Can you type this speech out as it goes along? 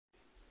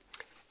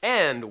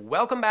And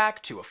welcome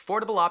back to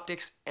Affordable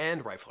Optics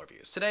and Rifle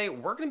Reviews. Today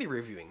we're going to be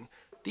reviewing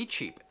the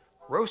cheap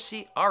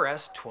Rossi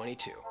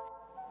RS22.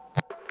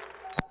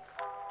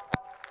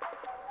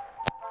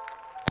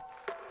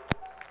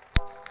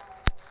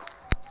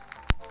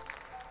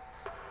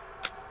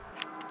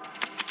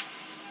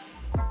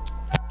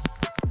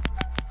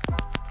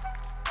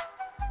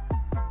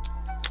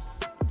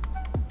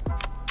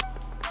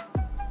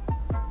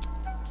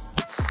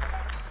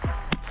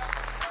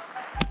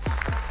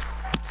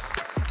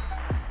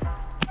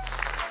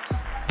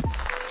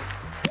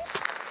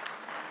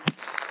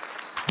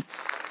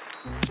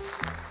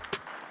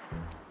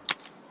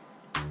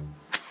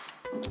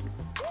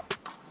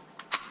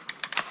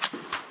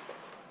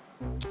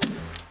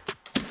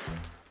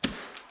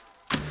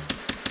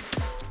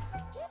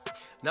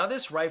 Now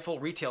this rifle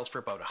retails for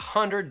about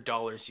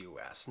 $100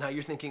 US. Now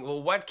you're thinking,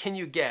 well, what can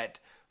you get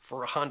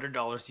for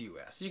 $100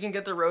 US? You can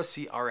get the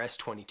Rossi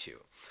RS22.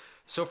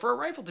 So for a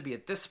rifle to be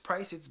at this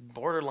price, it's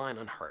borderline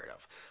unheard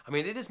of. I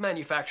mean, it is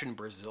manufactured in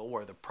Brazil,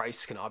 where the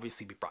price can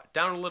obviously be brought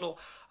down a little,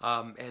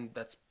 and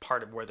that's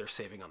part of where they're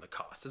saving on the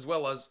cost, as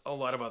well as a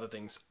lot of other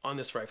things on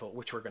this rifle,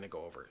 which we're going to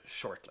go over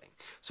shortly.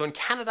 So in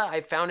Canada,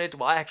 I found it,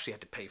 well, I actually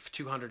had to pay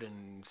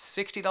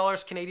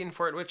 $260 Canadian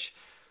for it, which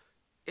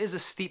is a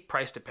steep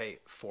price to pay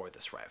for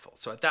this rifle.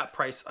 So at that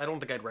price, I don't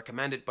think I'd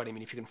recommend it, but I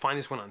mean, if you can find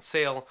this one on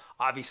sale,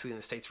 obviously in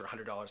the States for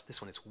 $100,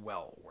 this one is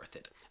well worth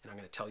it, and I'm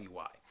going to tell you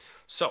why.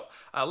 So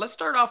let's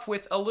start off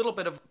with a little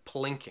bit of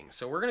plinking.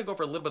 So we're going to go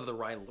over a little bit of the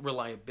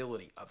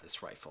reliability of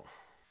this rifle.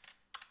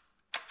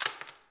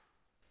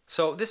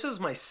 So this is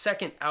my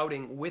second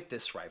outing with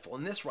this rifle,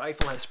 and this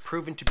rifle has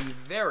proven to be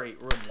very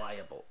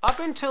reliable up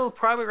until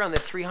probably around the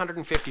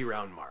 350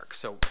 round mark.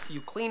 So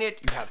you clean it,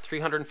 you have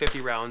 350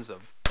 rounds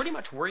of pretty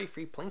much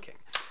worry-free plinking,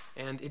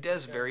 and it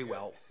does very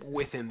well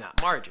within that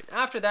margin.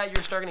 After that,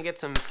 you're starting to get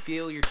some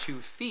failure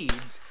to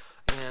feeds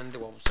and,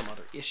 well, some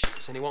other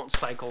issues, and it won't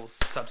cycle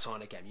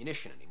subsonic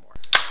ammunition anymore.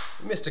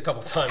 Missed a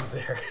couple times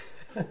there.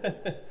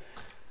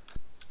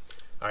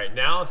 All right,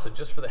 now, so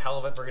just for the hell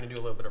of it, we're going to do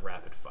a little bit of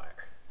rapid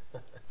fire,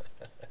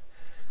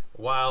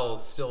 while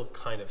still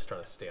kind of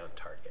trying to stay on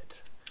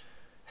target.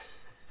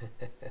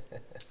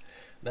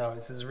 No,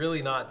 this is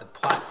really not the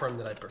platform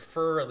that I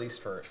prefer, at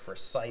least for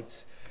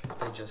sights.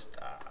 They just,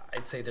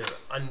 I'd say they're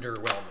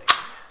underwhelming.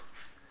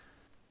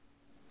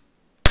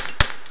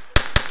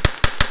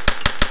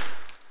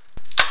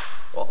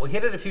 Well, we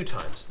hit it a few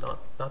times,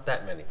 not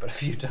that many, but a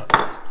few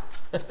times.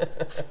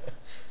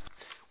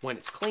 When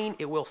it's clean,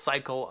 it will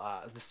cycle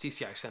the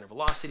CCI center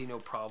velocity, no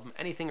problem.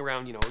 Anything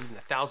around, even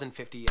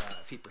 1,050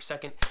 feet per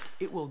second,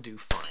 it will do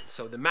fine.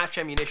 So the match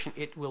ammunition,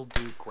 it will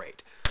do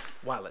great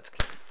while it's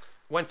clean.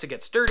 Once it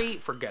gets dirty,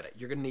 forget it.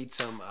 You're going to need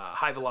some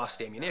high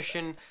velocity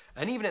ammunition,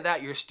 and even at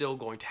that, you're still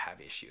going to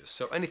have issues.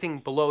 So anything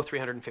below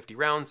 350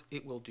 rounds,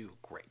 it will do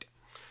great.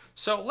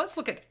 So let's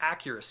look at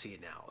accuracy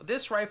now.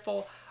 This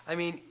rifle, I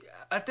mean,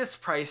 at this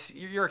price,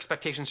 your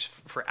expectations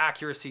for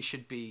accuracy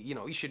should be,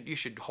 you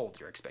should hold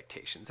your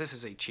expectations. This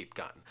is a cheap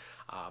gun.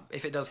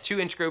 If it does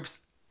 2-inch groups,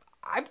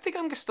 I think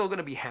I'm still going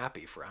to be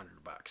happy for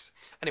 $100.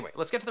 Anyway,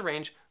 let's get to the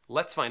range.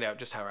 Let's find out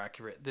just how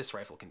accurate this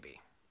rifle can be.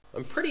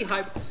 I'm pretty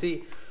hyped to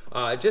see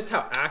just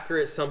how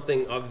accurate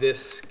something of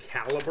this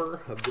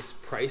caliber, of this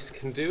price,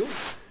 can do.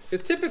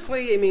 Because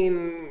typically, I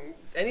mean,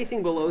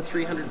 anything below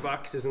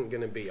 $300 isn't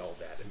going to be all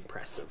that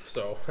impressive.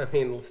 So, I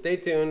mean, stay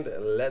tuned.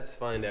 Let's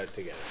find out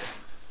together.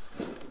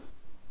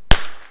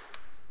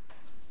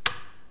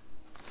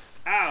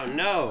 Oh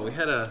no, we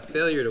had a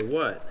failure to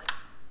what?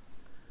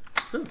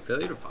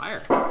 Failure to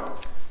fire.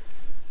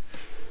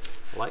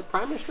 Light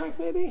primer strike,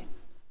 maybe?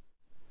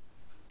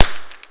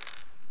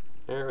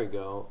 There we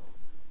go.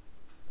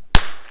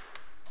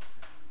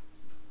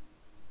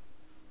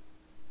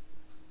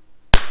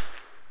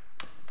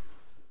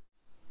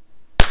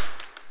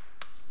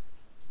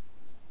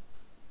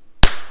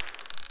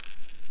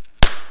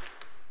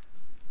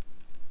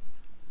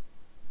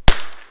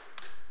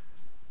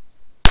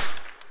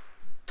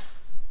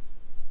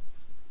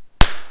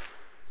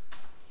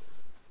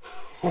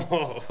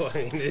 Oh, I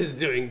mean, it is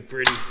doing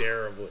pretty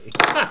terribly.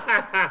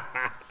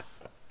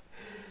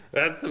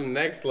 That's some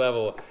next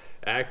level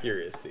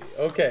accuracy.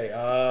 Okay,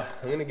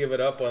 I'm gonna give it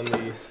up on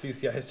the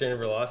CCI standard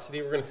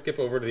velocity. We're gonna skip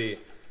over to the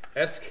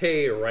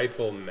SK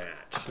rifle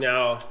match.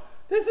 Now,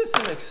 this is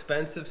some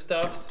expensive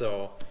stuff,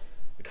 so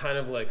it kind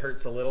of like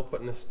hurts a little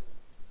putting this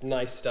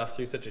nice stuff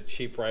through such a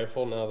cheap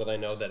rifle, now that I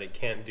know that it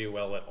can't do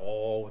well at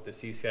all with the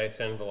CCI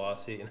standard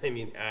velocity, and I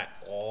mean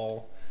at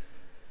all.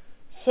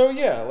 So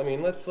yeah, I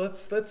mean, let's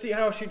see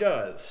how she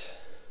does.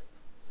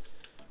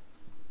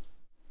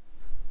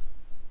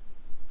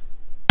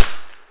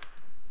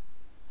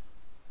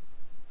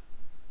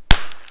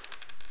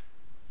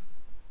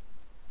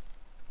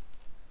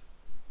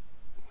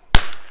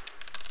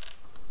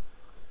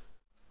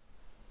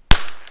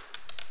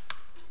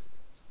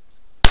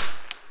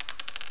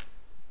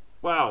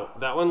 Wow,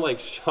 that one like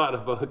shot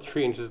about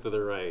 3 inches to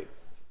the right.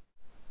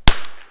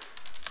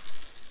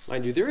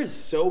 Mind you, there is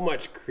so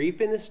much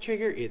creep in this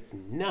trigger, it's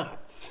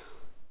nuts.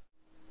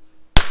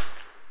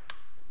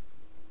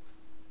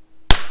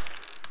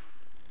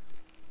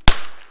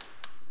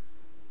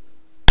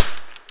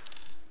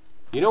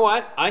 You know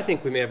what? I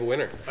think we may have a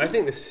winner. I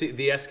think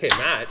the SK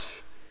match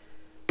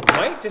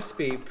might just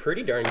be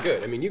pretty darn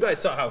good. I mean, you guys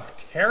saw how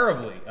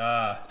terribly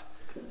the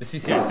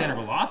CCI center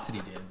velocity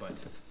did, but...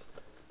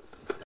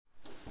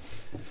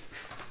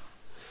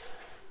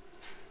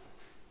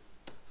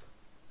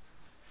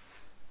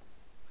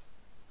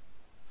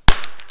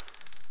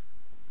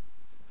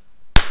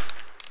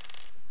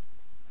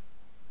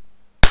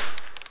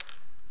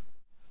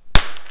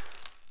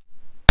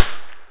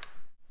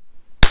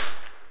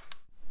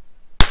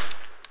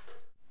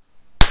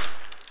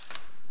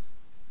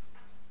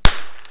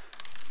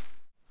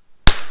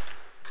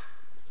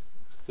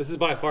 This is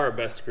by far our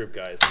best group,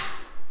 guys.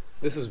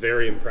 This is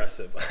very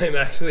impressive. I'm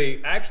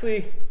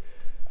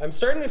I'm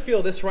starting to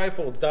feel this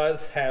rifle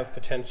does have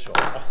potential.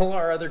 All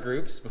our other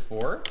groups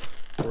before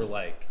were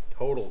like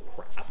total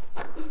crap,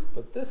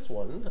 but this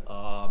one,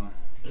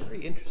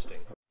 very interesting.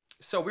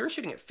 So we were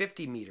shooting at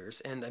 50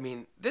 meters, and I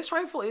mean, this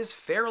rifle is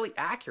fairly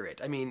accurate.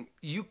 I mean,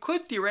 you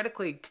could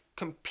theoretically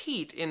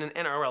compete in an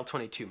NRL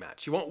 22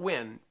 match. You won't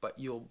win, but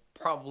you'll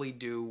probably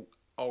do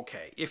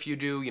okay. If you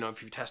do, you know,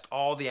 if you test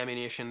all the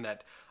ammunition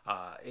that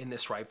in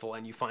this rifle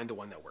and you find the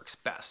one that works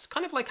best.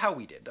 Kind of like how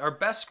we did. Our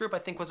best group, I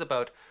think, was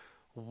about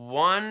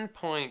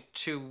 1.1,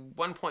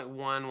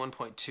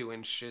 1.2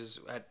 inches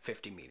at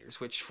 50 meters,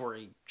 which for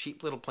a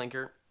cheap little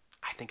plinker,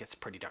 I think it's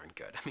pretty darn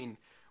good. I mean,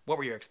 what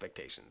were your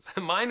expectations?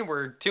 Mine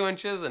were 2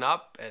 inches and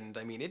up, and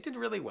I mean, it did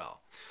really well.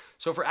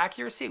 So for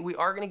accuracy, we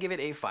are going to give it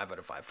a 5 out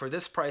of 5. For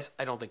this price,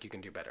 I don't think you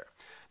can do better.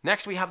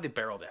 Next, we have the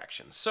barreled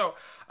action. So,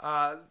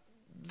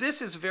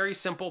 this is very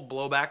simple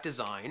blowback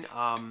design.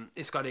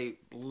 It's got a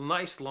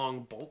nice long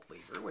bolt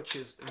lever, which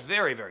is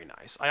very, very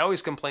nice. I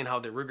always complain how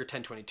the Ruger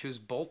 1022's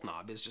bolt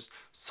knob is just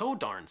so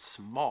darn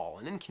small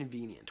and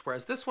inconvenient.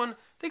 Whereas this one,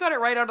 they got it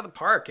right out of the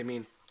park. I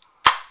mean,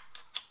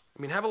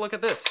 have a look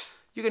at this.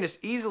 You can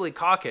just easily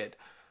cock it,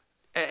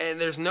 and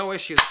there's no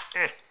issues.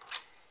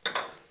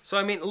 So,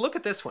 I mean, look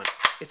at this one.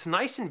 It's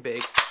nice and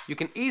big. You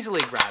can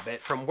easily grab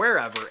it from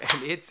wherever,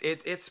 and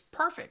it's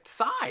perfect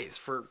size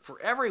for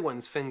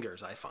everyone's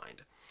fingers, I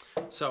find.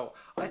 So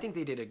I think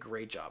they did a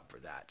great job for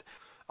that.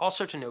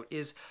 Also to note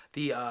is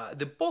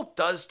the bolt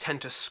does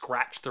tend to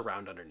scratch the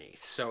round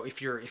underneath. So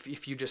if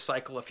you just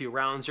cycle a few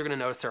rounds, you're going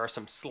to notice there are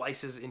some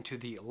slices into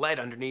the lead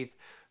underneath.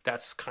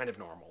 That's kind of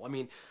normal. I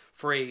mean,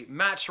 for a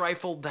match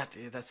rifle, that's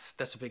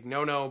a big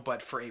no-no,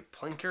 but for a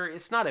plinker,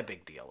 it's not a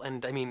big deal.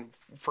 And I mean,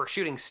 for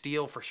shooting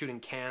steel, for shooting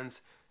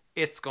cans,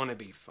 it's going to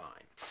be fine.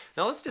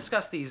 Now let's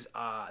discuss these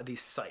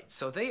sights.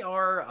 So they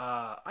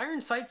are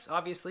iron sights,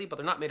 obviously, but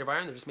they're not made of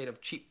iron. They're just made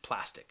of cheap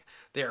plastic.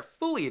 They are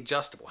fully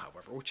adjustable,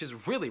 however, which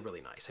is really,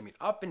 really nice. I mean,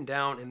 up and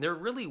down, and they're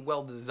really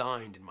well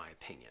designed, in my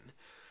opinion.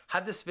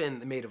 Had this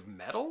been made of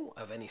metal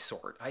of any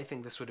sort, I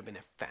think this would have been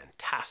a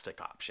fantastic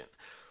option.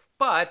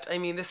 But I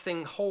mean, this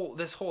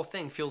whole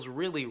thing feels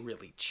really,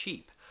 really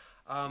cheap.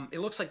 It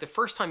looks like the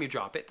first time you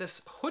drop it,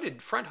 this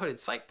front hooded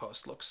sight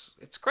post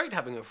it's great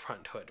having a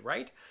front hood,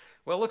 right?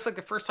 Well, it looks like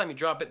the first time you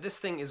drop it, this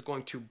thing is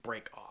going to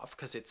break off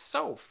because it's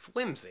so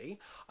flimsy.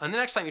 And the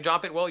next time you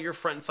drop it, well, your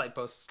front sight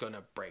post is going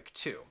to break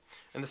too.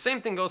 And the same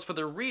thing goes for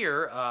the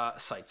rear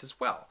sights as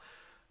well.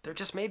 They're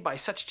just made by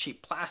such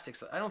cheap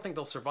plastics that I don't think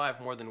they'll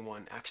survive more than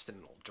one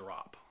accidental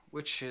drop,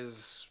 which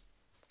is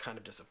kind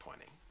of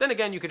disappointing. Then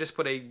again, you could just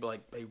put a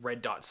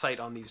red dot sight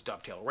on these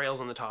dovetail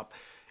rails on the top,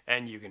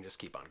 and you can just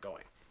keep on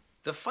going.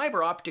 The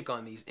fiber optic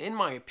on these, in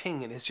my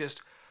opinion, is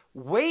just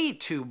way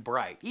too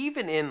bright.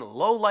 Even in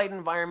low light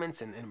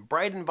environments and in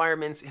bright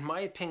environments, in my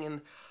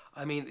opinion,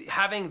 I mean,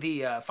 having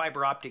the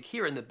fiber optic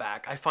here in the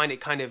back, I find it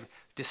kind of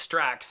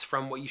distracts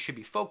from what you should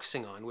be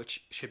focusing on,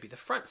 which should be the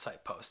front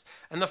sight post.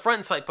 And the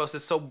front sight post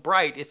is so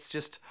bright, it's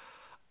just,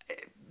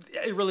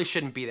 it really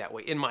shouldn't be that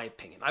way, in my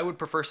opinion. I would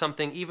prefer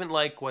something even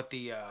like what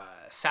the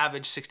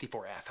Savage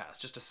 64F has,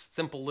 just a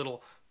simple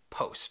little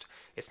post.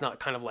 It's not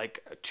kind of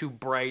like too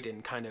bright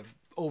and kind of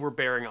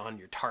overbearing on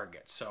your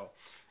target. So,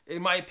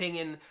 in my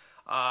opinion,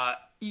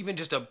 even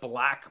just a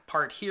black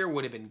part here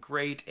would have been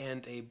great,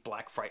 and a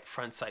black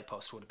front sight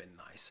post would have been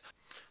nice.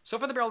 So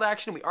for the barreled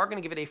action, we are going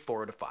to give it a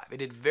 4 out of 5. It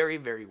did very,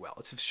 very well.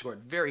 It's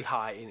scored very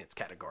high in its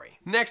category.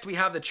 Next, we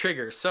have the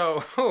trigger.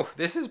 So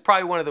this is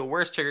probably one of the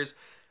worst triggers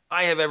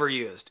I have ever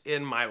used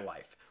in my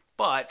life.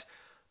 But,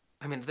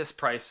 I mean, at this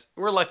price,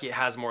 we're lucky it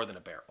has more than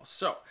a barrel.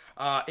 So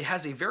it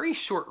has a very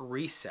short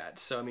reset.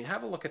 So, I mean,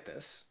 have a look at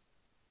this.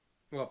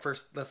 Well,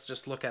 first, let's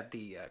just look at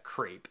the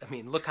creep. I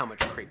mean, look how much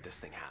creep this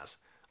thing has.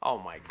 Oh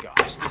my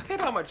gosh, look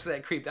at how much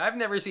that creeped. I've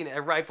never seen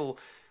a rifle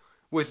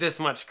with this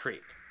much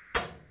creep.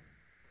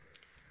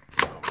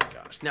 Oh my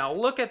gosh. Now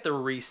look at the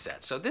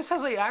reset. So this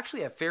has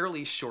actually a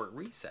fairly short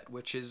reset,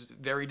 which is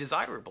very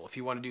desirable if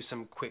you want to do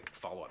some quick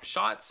follow-up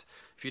shots,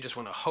 if you just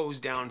want to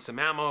hose down some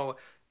ammo.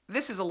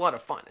 This is a lot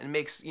of fun and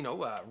makes, you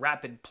know,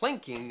 rapid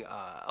plinking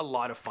a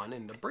lot of fun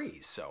and a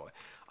breeze. So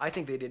I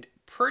think they did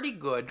pretty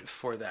good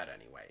for that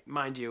anyway.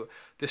 Mind you,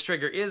 this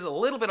trigger is a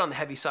little bit on the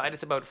heavy side.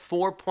 It's about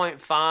 4.5,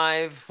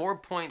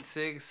 4.6,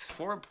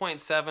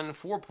 4.7,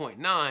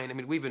 4.9. I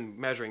mean, we've been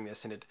measuring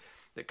this, and it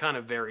kind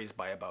of varies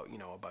by about, you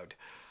know,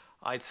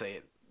 I'd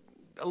say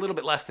a little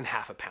bit less than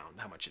half a pound,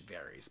 how much it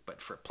varies.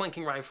 But for a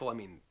plinking rifle, I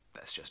mean,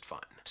 that's just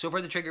fun. So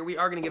for the trigger, we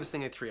are going to give this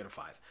thing a 3 out of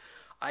 5.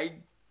 I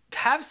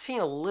have seen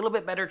a little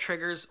bit better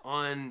triggers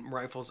on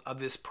rifles of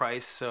this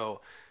price,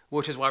 so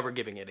which is why we're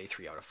giving it a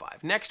 3 out of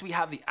 5. Next, we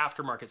have the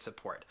aftermarket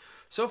support.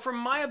 So from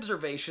my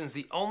observations,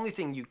 the only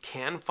thing you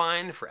can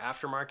find for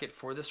aftermarket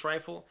for this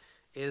rifle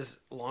is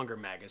longer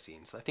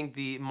magazines. I think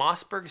the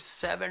Mossberg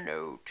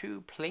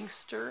 702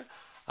 Plinkster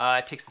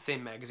takes the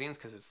same magazines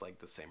because it's like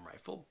the same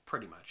rifle,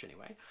 pretty much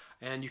anyway.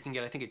 And you can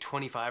get, I think, a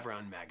 25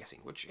 round magazine,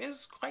 which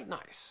is quite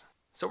nice.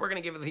 So we're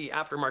going to give the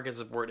aftermarket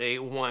support a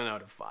 1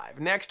 out of 5.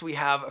 Next, we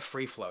have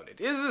free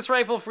floated. Is this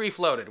rifle free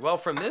floated? Well,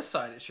 from this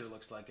side, it sure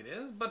looks like it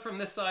is, but from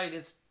this side,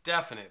 it's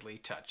definitely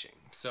touching.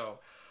 So,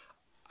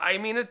 I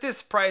mean, at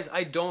this price,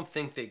 I don't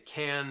think they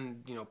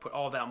can, put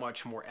all that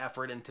much more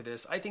effort into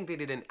this. I think they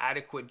did an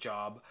adequate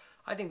job.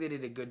 I think they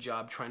did a good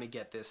job trying to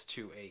get this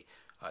to a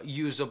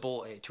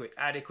to an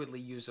adequately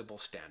usable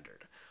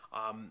standard.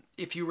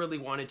 If you really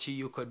wanted to,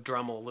 you could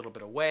Dremel a little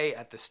bit away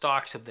at the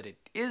stock so that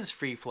it is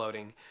free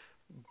floating.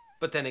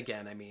 But then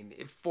again, I mean,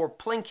 for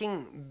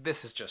plinking,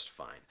 this is just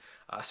fine.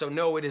 So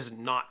no, it is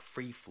not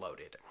free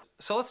floated.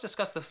 So let's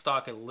discuss the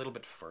stock a little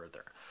bit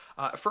further.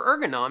 For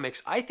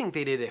ergonomics, I think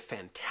they did a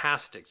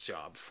fantastic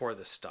job for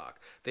the stock.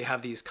 They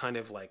have these kind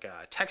of like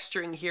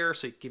texturing here,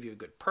 so it give you a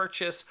good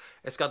purchase.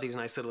 It's got these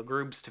nice little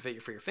grooves to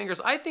fit for your fingers.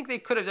 I think they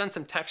could have done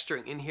some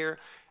texturing in here.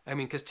 I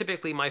mean, because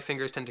typically my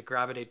fingers tend to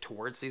gravitate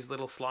towards these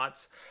little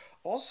slots.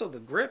 Also, the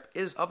grip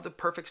is of the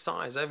perfect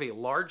size. I have a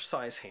large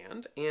size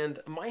hand, and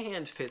my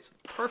hand fits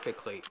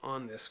perfectly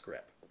on this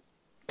grip.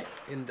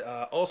 And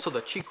also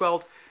the cheek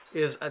weld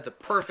is at the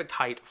perfect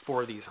height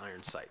for these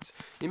iron sights.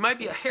 It might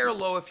be a hair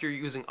low if you're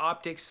using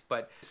optics,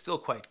 but it's still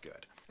quite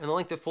good. And the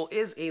length of pull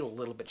is a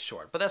little bit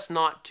short, but that's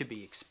not to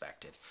be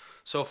expected.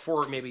 So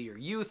for maybe your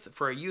youth,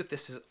 for a youth,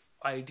 this is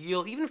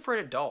ideal. Even for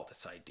an adult,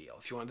 it's ideal.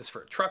 If you want this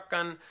for a truck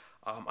gun,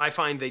 I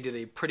find they did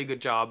a pretty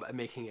good job at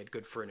making it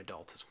good for an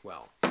adult as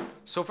well.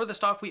 So for the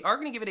stock, we are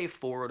going to give it a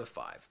 4 out of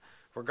 5.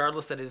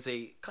 Regardless that it is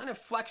a kind of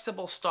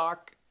flexible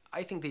stock,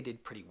 I think they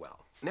did pretty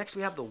well. Next,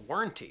 we have the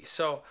warranty.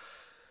 So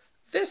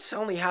this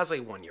only has a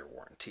 1-year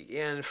warranty.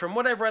 And from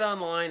what I've read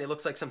online, it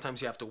looks like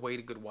sometimes you have to wait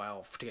a good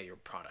while to get your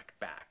product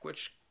back,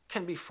 which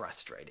can be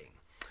frustrating.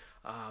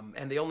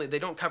 And they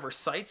don't cover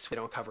sights, they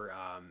don't cover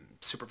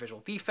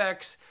superficial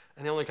defects,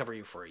 and they only cover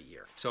you for a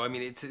year. So I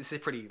mean, it's a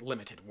pretty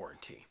limited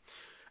warranty.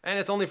 And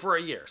it's only for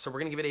a year, so we're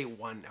going to give it a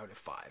 1 out of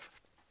 5.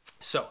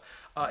 So,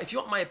 if you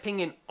want my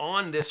opinion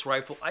on this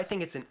rifle, I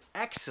think it's an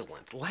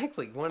excellent,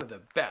 likely one of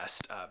the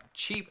best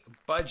cheap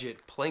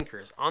budget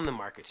plinkers on the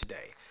market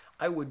today.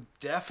 I would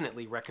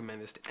definitely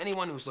recommend this to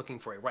anyone who's looking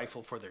for a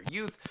rifle for their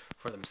youth,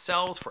 for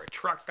themselves, for a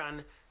truck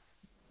gun.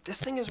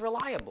 This thing is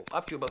reliable,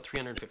 up to about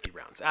 350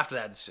 rounds. After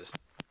that, it's just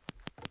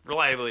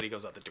reliability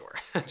goes out the door.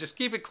 Just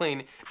keep it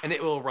clean, and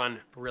it will run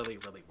really,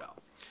 really well.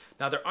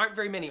 Now, there aren't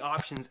very many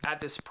options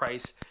at this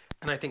price,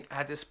 and I think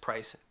at this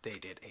price, they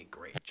did a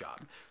great job.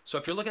 So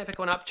if you're looking to pick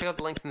one up, check out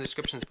the links in the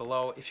descriptions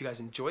below. If you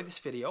guys enjoyed this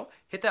video,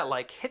 hit that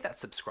like, hit that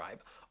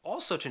subscribe.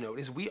 Also to note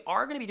is we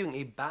are going to be doing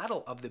a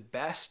battle of the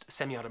best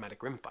semi-automatic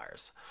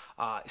rimfires.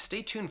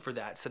 Stay tuned for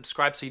that.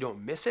 Subscribe so you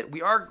don't miss it.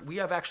 We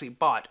have actually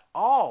bought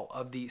all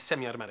of the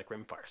semi-automatic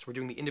rimfires. We're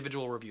doing the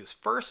individual reviews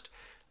first,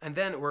 and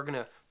then we're going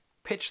to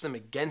pitch them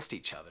against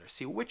each other,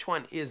 see which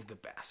one is the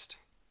best.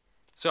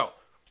 So,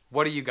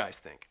 what do you guys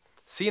think?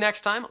 See you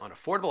next time on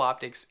Affordable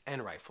Optics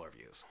and Rifle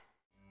Reviews.